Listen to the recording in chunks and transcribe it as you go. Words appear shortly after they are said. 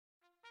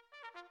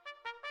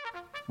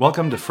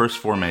Welcome to First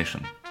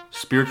Formation,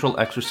 spiritual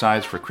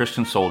exercise for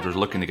Christian soldiers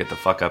looking to get the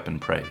fuck up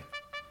and pray.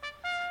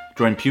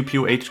 Join Pew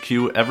Pew HQ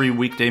every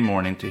weekday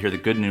morning to hear the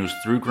good news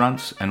through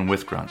grunts and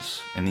with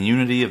grunts, in the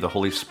unity of the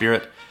Holy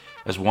Spirit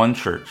as one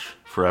church,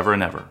 forever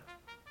and ever.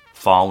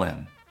 Fall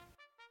in.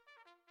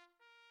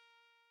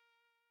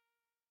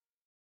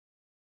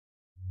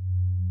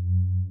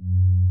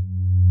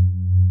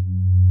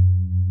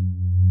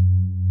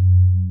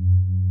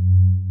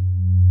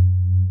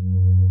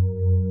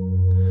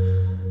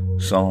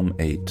 Psalm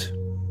 8.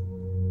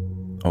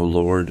 O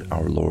Lord,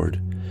 our Lord,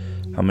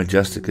 how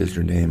majestic is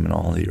your name in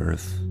all the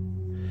earth.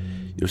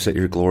 You have set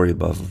your glory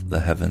above the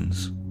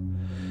heavens.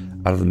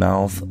 Out of the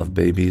mouth of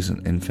babies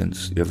and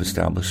infants you have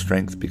established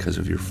strength because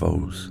of your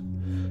foes,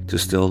 to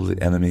still the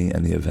enemy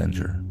and the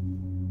avenger.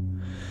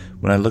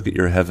 When I look at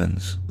your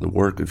heavens, the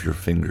work of your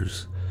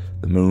fingers,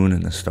 the moon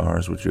and the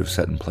stars which you have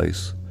set in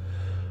place,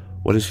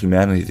 what is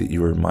humanity that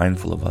you are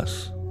mindful of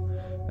us,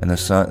 and the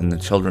son and the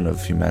children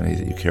of humanity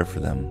that you care for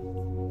them?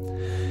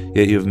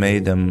 Yet you have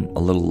made them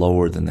a little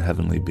lower than the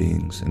heavenly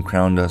beings, and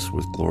crowned us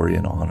with glory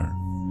and honor.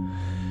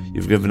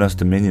 You have given us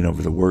dominion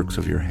over the works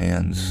of your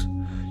hands.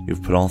 You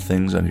have put all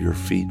things under your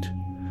feet,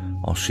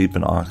 all sheep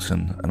and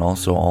oxen, and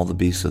also all the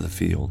beasts of the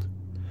field,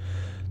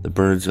 the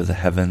birds of the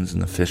heavens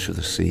and the fish of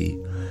the sea,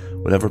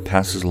 whatever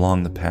passes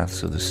along the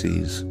paths of the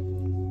seas.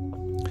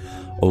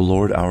 O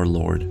Lord, our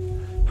Lord,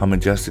 how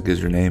majestic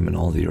is your name in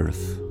all the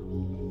earth.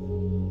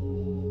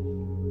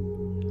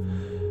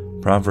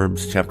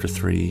 Proverbs chapter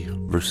 3,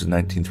 verses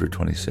 19 through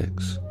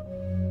 26.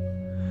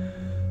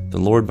 The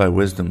Lord by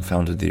wisdom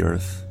founded the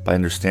earth. By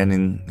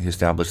understanding he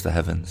established the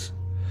heavens.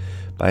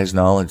 By his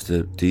knowledge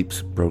the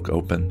deeps broke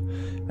open,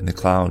 and the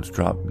clouds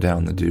dropped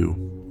down the dew.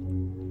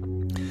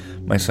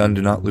 My son,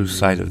 do not lose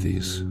sight of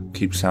these.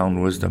 Keep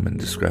sound wisdom and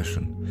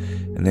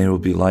discretion, and they will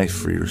be life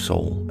for your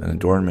soul, and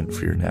adornment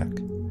for your neck.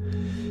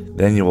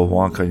 Then you will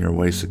walk on your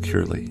way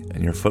securely,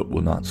 and your foot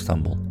will not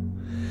stumble.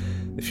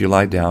 If you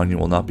lie down, you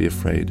will not be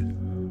afraid.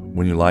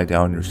 When you lie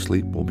down, your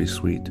sleep will be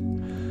sweet.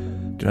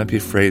 Do not be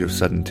afraid of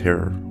sudden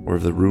terror, or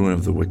of the ruin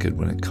of the wicked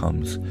when it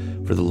comes,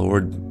 for the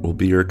Lord will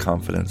be your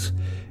confidence,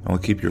 and will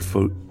keep your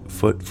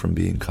foot from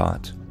being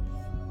caught.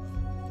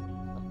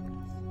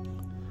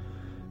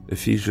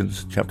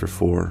 Ephesians chapter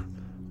 4,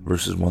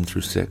 verses 1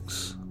 through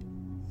 6.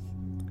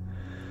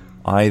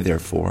 I,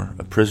 therefore,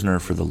 a prisoner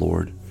for the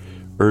Lord,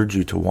 urge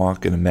you to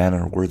walk in a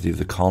manner worthy of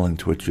the calling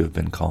to which you have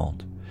been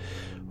called,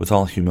 with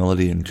all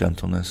humility and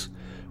gentleness,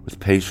 with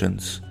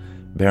patience,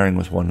 bearing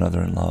with one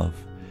another in love,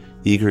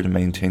 eager to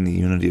maintain the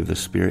unity of the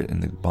Spirit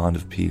in the bond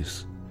of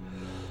peace.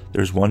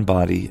 There is one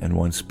body and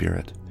one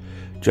Spirit,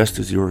 just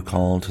as you are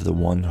called to the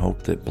one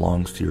hope that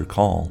belongs to your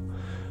call,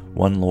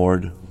 one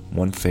Lord,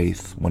 one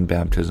faith, one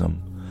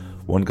baptism,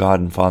 one God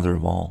and Father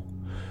of all,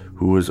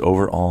 who is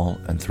over all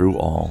and through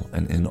all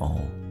and in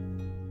all.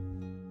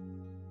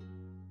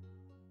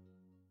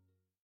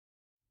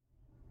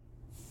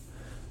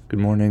 Good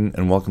morning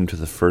and welcome to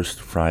the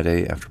first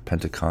Friday after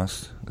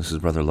Pentecost. This is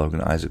Brother Logan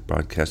Isaac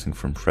broadcasting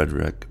from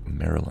Frederick,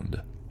 Maryland.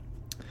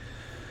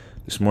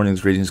 This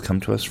morning's readings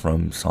come to us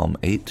from Psalm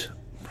 8,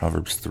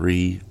 Proverbs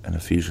 3, and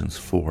Ephesians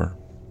 4.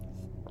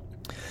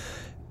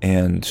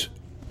 And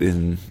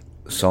in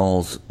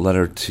Saul's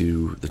letter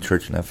to the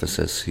church in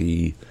Ephesus,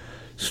 he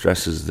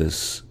stresses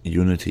this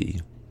unity.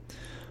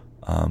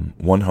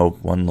 One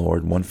hope, one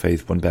Lord, one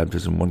faith, one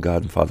baptism, one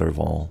God and Father of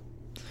all,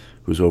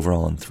 who is over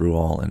all and through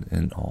all and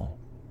in all.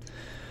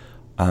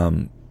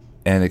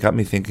 And it got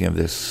me thinking of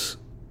this,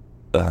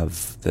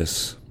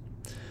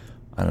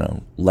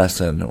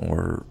 lesson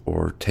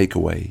or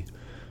takeaway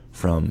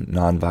from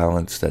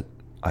nonviolence that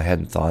I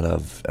hadn't thought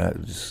of. I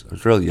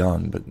was really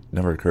young, but it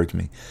never occurred to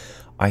me.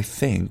 I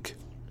think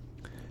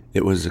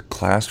it was a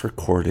class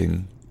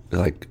recording,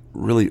 like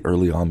really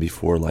early on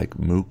before like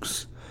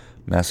MOOCs,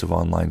 massive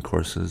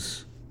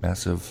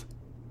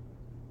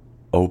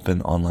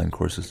open online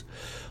courses,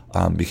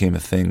 became a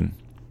thing.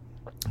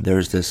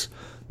 There's this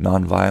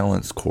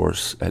nonviolence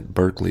course at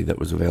Berkeley that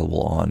was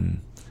available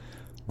on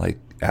like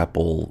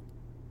Apple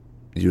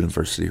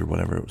University or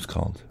whatever it was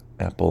called.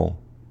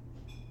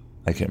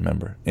 I can't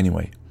remember.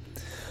 Anyway,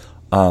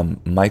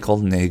 Michael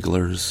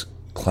Nagler's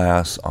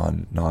class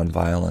on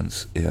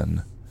nonviolence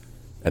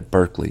at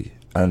Berkeley.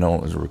 I don't know when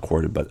it was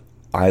recorded, but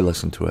I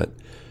listened to it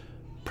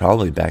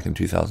probably back in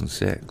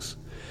 2006.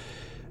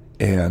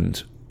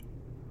 And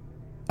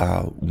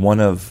one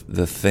of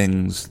the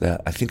things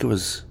that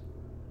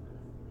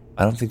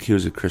I don't think he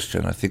was a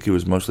Christian. I think he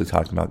was mostly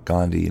talking about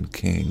Gandhi and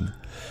King.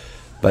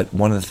 But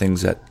one of the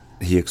things that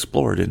he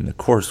explored in the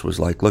course was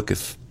like, look,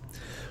 if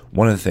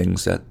one of the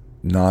things that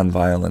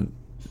nonviolent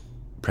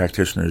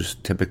practitioners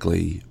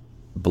typically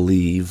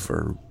believe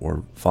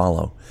or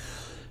follow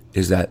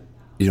is that,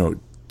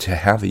 to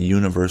have a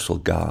universal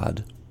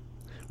God,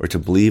 or to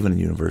believe in a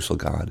universal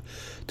God,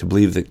 to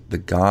believe that the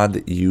God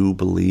that you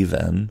believe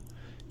in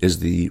is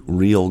the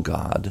real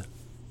God,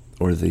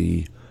 or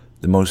the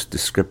most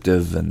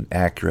descriptive and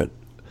accurate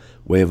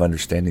way of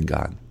understanding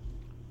God.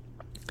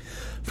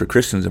 For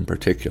Christians in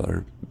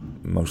particular,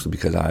 mostly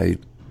because I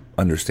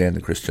understand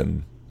the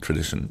Christian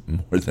tradition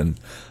more than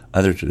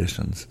other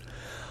traditions,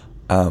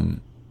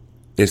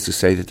 is to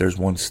say that there's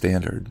one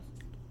standard,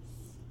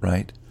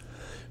 right?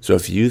 So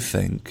if you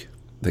think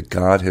that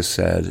God has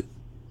said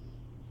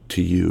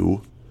to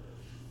you,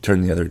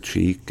 turn the other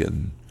cheek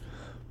and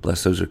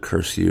bless those who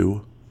curse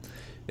you,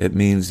 it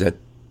means that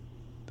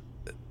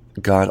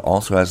God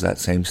also has that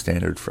same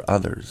standard for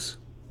others.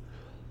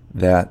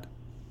 That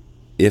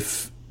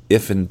if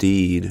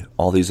indeed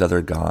all these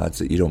other gods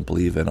that you don't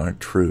believe in aren't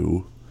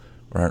true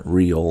or aren't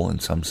real in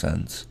some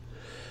sense,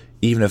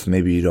 even if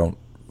maybe you don't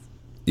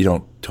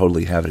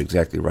totally have it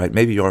exactly right,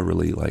 maybe you are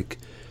really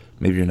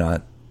maybe you're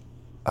not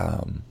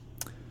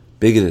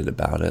bigoted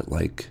about it,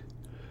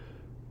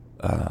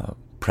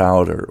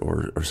 proud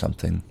or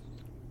something,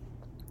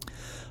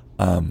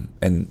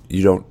 and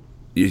you don't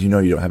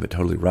have it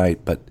totally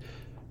right, but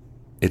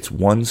it's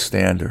one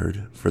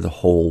standard for the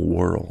whole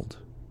world,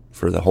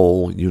 for the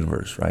whole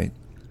universe, right?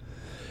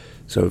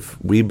 So if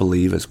we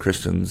believe as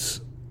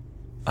Christians,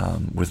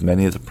 with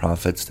many of the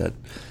prophets, that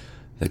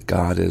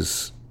God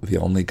is the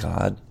only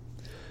God,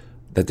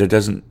 that there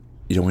doesn't,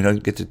 we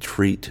don't get to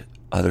treat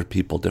other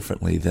people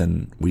differently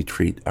than we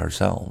treat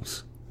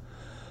ourselves.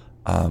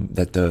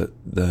 That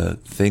the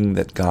thing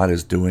that God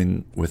is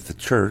doing with the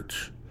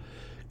church,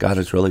 God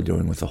is really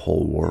doing with the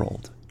whole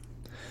world.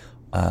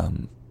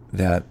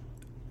 That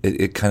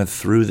it kind of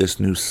threw this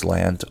new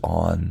slant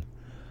on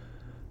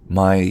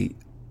my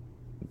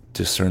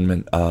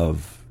discernment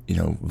of,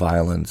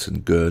 violence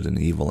and good and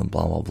evil and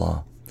blah,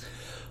 blah,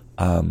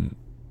 blah.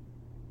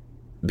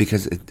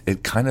 Because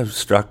it kind of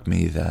struck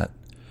me that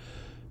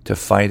to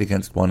fight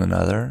against one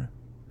another,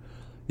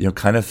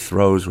 kind of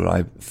throws what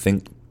I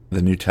think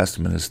the New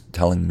Testament is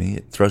telling me.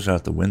 It throws it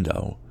out the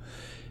window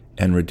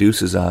and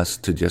reduces us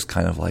to just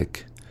kind of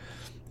like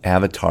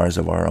avatars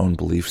of our own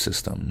belief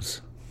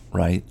systems,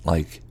 right?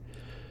 Like,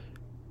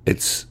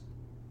 it's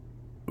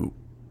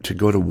to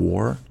go to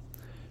war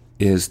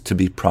is to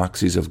be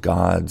proxies of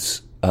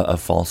gods,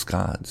 of false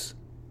gods.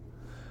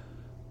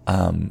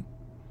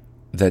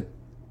 That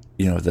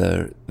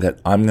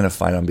I'm going to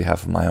fight on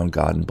behalf of my own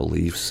God and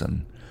beliefs,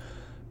 and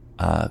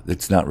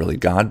it's not really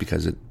God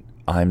because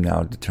I'm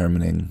now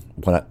determining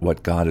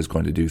what God is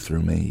going to do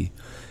through me,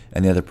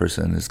 and the other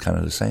person is kind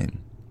of the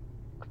same.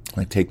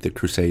 Like, take the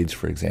Crusades,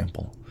 for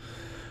example.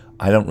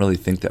 I don't really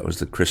think that was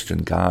the Christian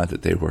God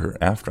that they were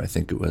after. I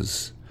think it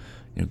was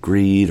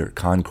greed or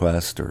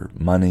conquest or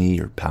money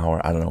or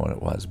power. I don't know what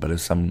it was, but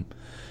it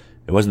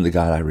wasn't the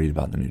God I read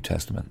about in the New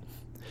Testament.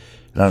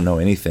 And I don't know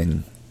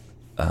anything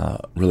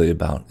really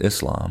about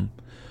Islam,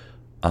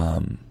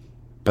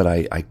 but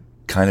I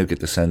kind of get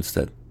the sense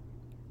that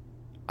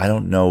I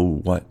don't know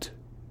what.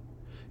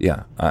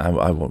 Yeah,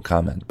 I won't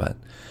comment, but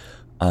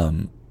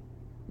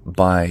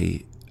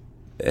by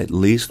at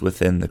least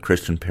within the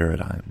Christian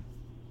paradigm,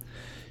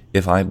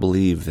 if I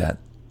believe that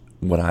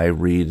what I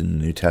read in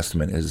the New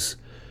Testament is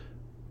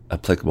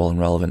applicable and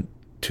relevant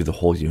to the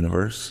whole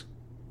universe,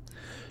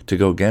 to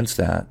go against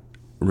that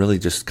really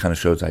just kind of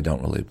shows I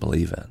don't really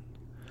believe it.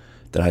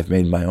 That I've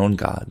made my own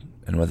God,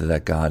 and whether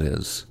that God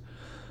is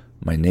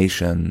my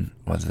nation,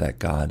 whether that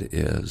God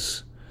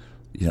is,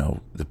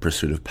 the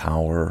pursuit of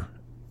power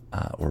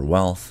or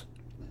wealth,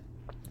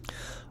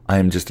 I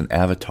am just an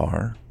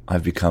avatar.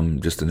 I've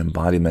become just an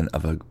embodiment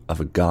of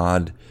a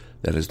God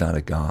that is not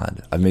a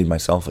God. I've made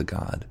myself a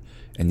God,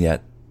 and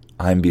yet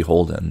I'm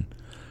beholden.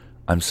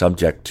 I'm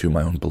subject to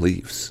my own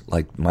beliefs.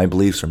 Like, my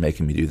beliefs are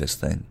making me do this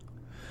thing.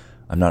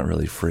 I'm not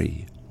really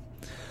free.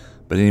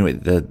 But anyway,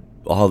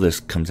 all this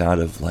comes out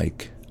of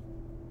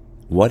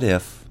what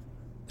if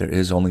there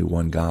is only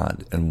one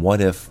God? And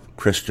what if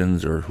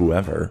Christians or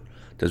whoever,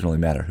 doesn't really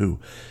matter who,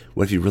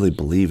 what if you really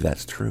believe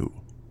that's true?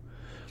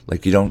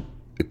 Like,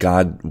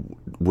 God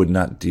would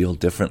not deal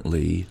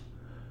differently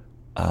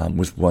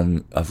with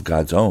one of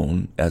God's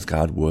own as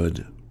God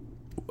would,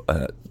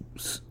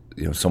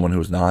 someone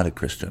who is not a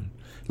Christian,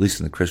 at least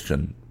in the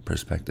Christian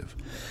perspective.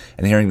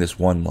 And hearing this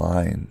one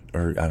line,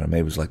 or I don't know,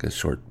 maybe it was like a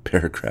short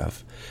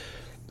paragraph,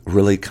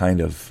 really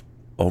kind of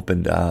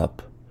opened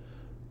up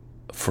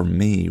for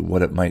me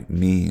what it might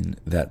mean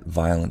that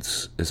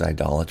violence is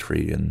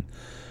idolatry, and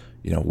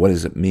what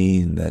does it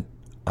mean that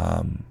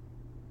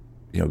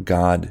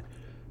God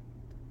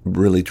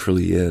really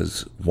truly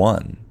is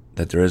one,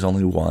 that there is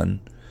only one,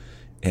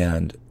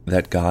 and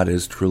that God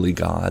is truly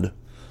God,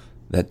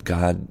 that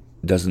God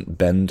doesn't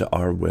bend to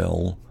our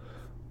will.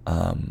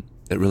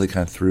 It really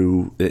kind of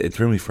threw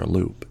me for a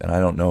loop, and I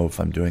don't know if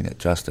I'm doing it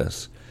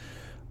justice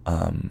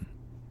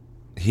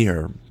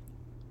here,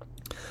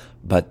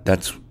 but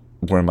that's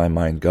where my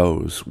mind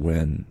goes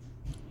when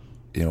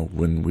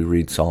we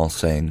read Saul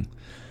saying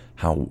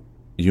how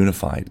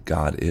unified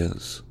God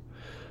is.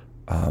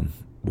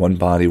 One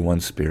body, one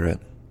spirit,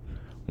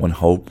 one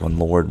hope, one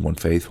Lord, one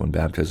faith, one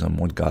baptism,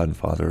 one God and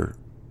Father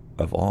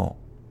of all.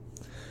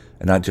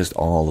 And not just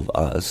all of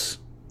us,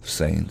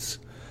 saints,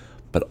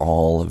 but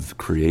all of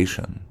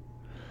creation.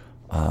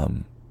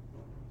 One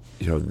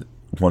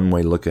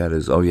way to look at it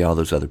is, oh yeah, all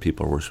those other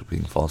people are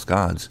worshiping false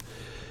gods.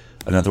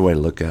 Another way to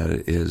look at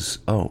it is,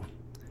 oh,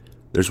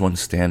 there's one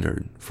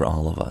standard for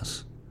all of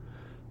us.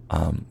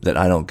 that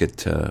I don't get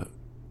to,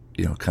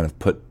 kind of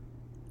put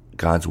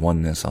God's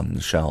oneness on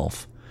the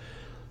shelf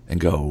and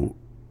go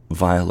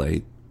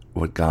violate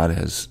what God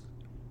has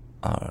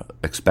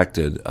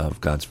expected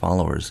of God's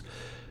followers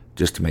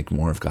just to make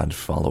more of God's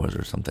followers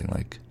or something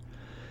like.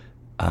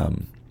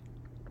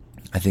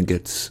 I think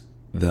it's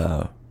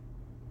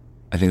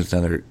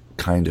another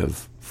kind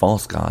of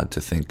false God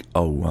to think,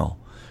 oh, well,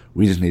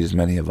 we just need as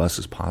many of us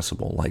as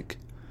possible. Like,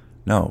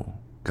 no,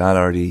 God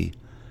already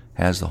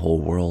has the whole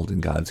world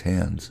in God's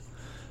hands.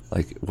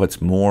 Like,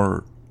 what's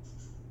more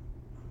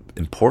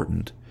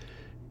important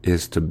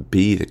is to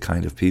be the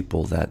kind of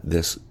people that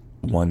this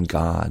one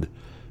God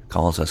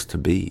calls us to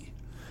be,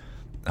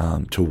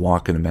 to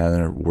walk in a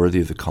manner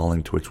worthy of the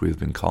calling to which we've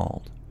been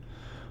called.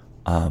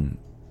 And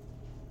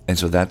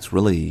so that's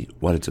really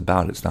what it's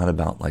about. It's not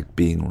about like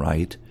being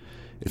right.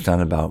 It's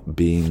not about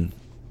being,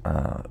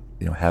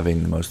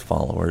 having the most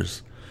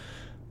followers.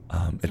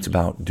 It's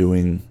about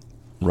doing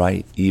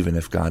right, even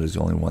if God is the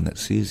only one that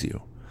sees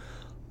you.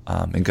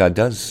 And God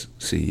does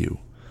see you.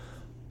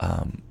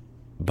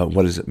 But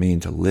what does it mean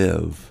to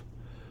live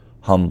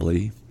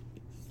humbly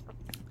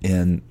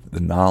in the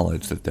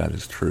knowledge that that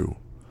is true?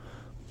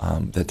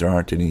 That there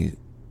aren't any,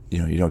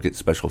 you don't get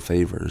special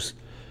favors,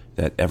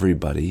 that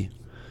everybody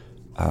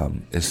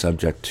is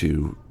subject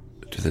to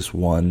this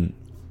one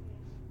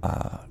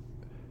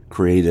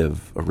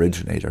creative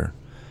originator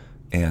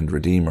and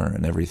redeemer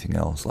and everything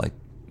else. Like,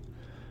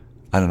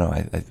 I don't know,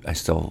 I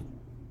still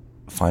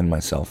find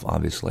myself,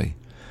 obviously,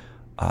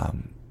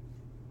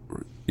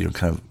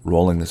 kind of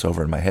rolling this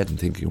over in my head and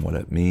thinking what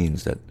it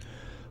means that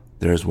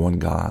there's one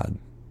God,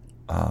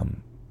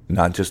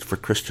 not just for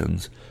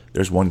Christians,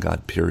 there's one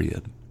God,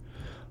 period.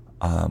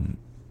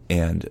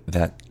 And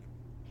that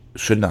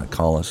should not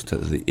call us to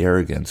the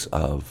arrogance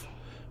of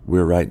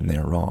we're right and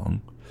they're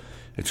wrong.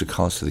 It should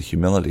call us to the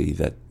humility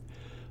that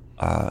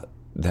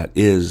that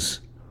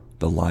is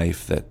the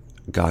life that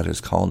God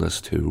has called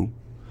us to,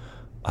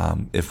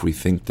 if we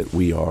think that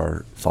we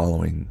are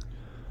following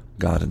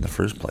God in the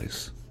first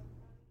place.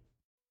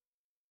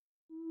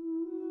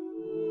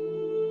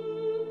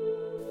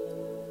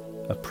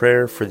 A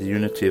prayer for the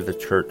unity of the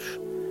Church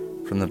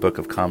from the Book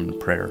of Common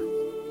Prayer.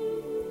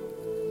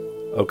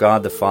 O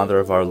God, the Father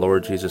of our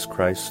Lord Jesus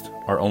Christ,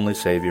 our only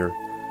Savior,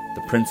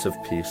 the Prince of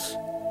Peace,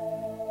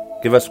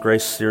 give us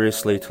grace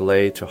seriously to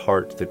lay to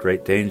heart the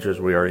great dangers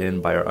we are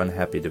in by our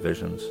unhappy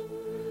divisions.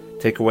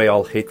 Take away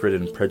all hatred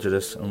and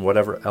prejudice and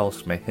whatever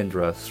else may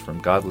hinder us from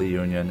godly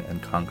union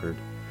and concord,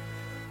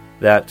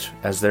 that,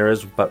 as there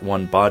is but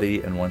one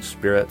body and one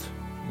Spirit,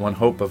 one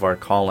hope of our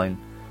calling,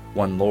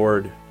 one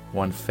Lord,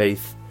 one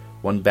faith,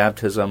 one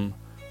baptism,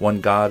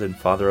 one God and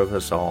Father of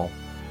us all,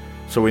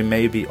 so we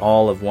may be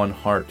all of one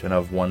heart and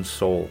of one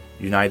soul,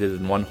 united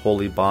in one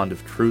holy bond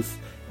of truth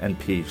and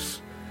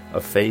peace,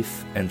 of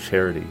faith and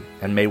charity,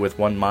 and may with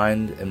one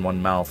mind and one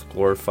mouth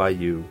glorify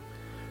you,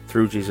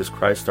 through Jesus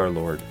Christ our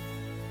Lord.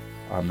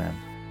 Amen.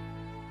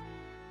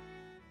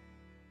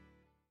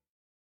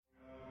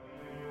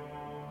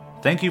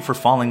 Thank you for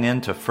falling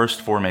in to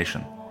First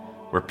Formation,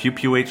 where Pew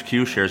Pew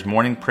HQ shares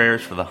morning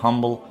prayers for the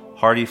humble,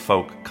 hardy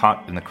folk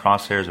caught in the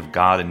crosshairs of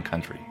God and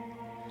country.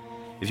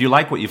 If you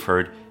like what you've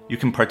heard, you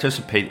can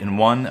participate in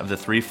one of the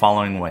three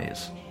following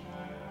ways.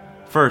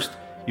 First,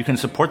 you can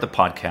support the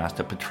podcast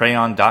at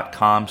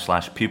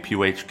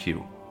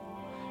patreon.com/pewpewhq.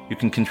 You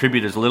can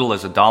contribute as little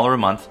as $1 a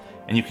month,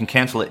 and you can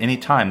cancel at any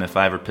time if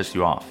I ever piss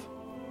you off.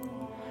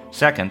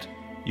 Second,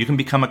 you can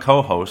become a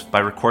co-host by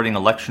recording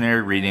a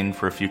lectionary reading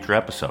for a future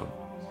episode.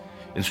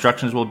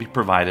 Instructions will be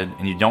provided,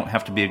 and you don't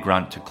have to be a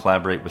grunt to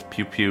collaborate with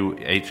Pew Pew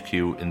HQ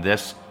in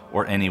this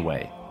or any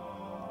way.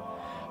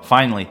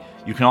 Finally,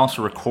 you can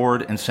also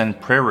record and send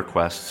prayer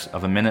requests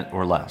of a minute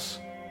or less.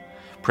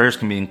 Prayers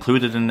can be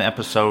included in the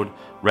episode,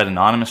 read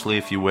anonymously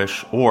if you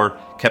wish, or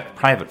kept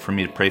private for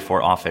me to pray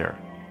for off-air.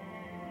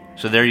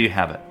 So there you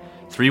have it,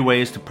 3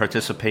 ways to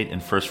participate in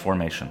First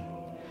Formation.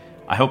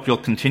 I hope you'll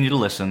continue to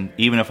listen,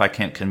 even if I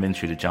can't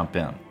convince you to jump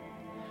in.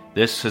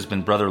 This has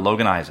been Brother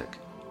Logan Isaac,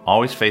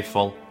 always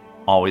faithful,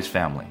 always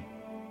family.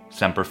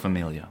 Semper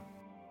Familia.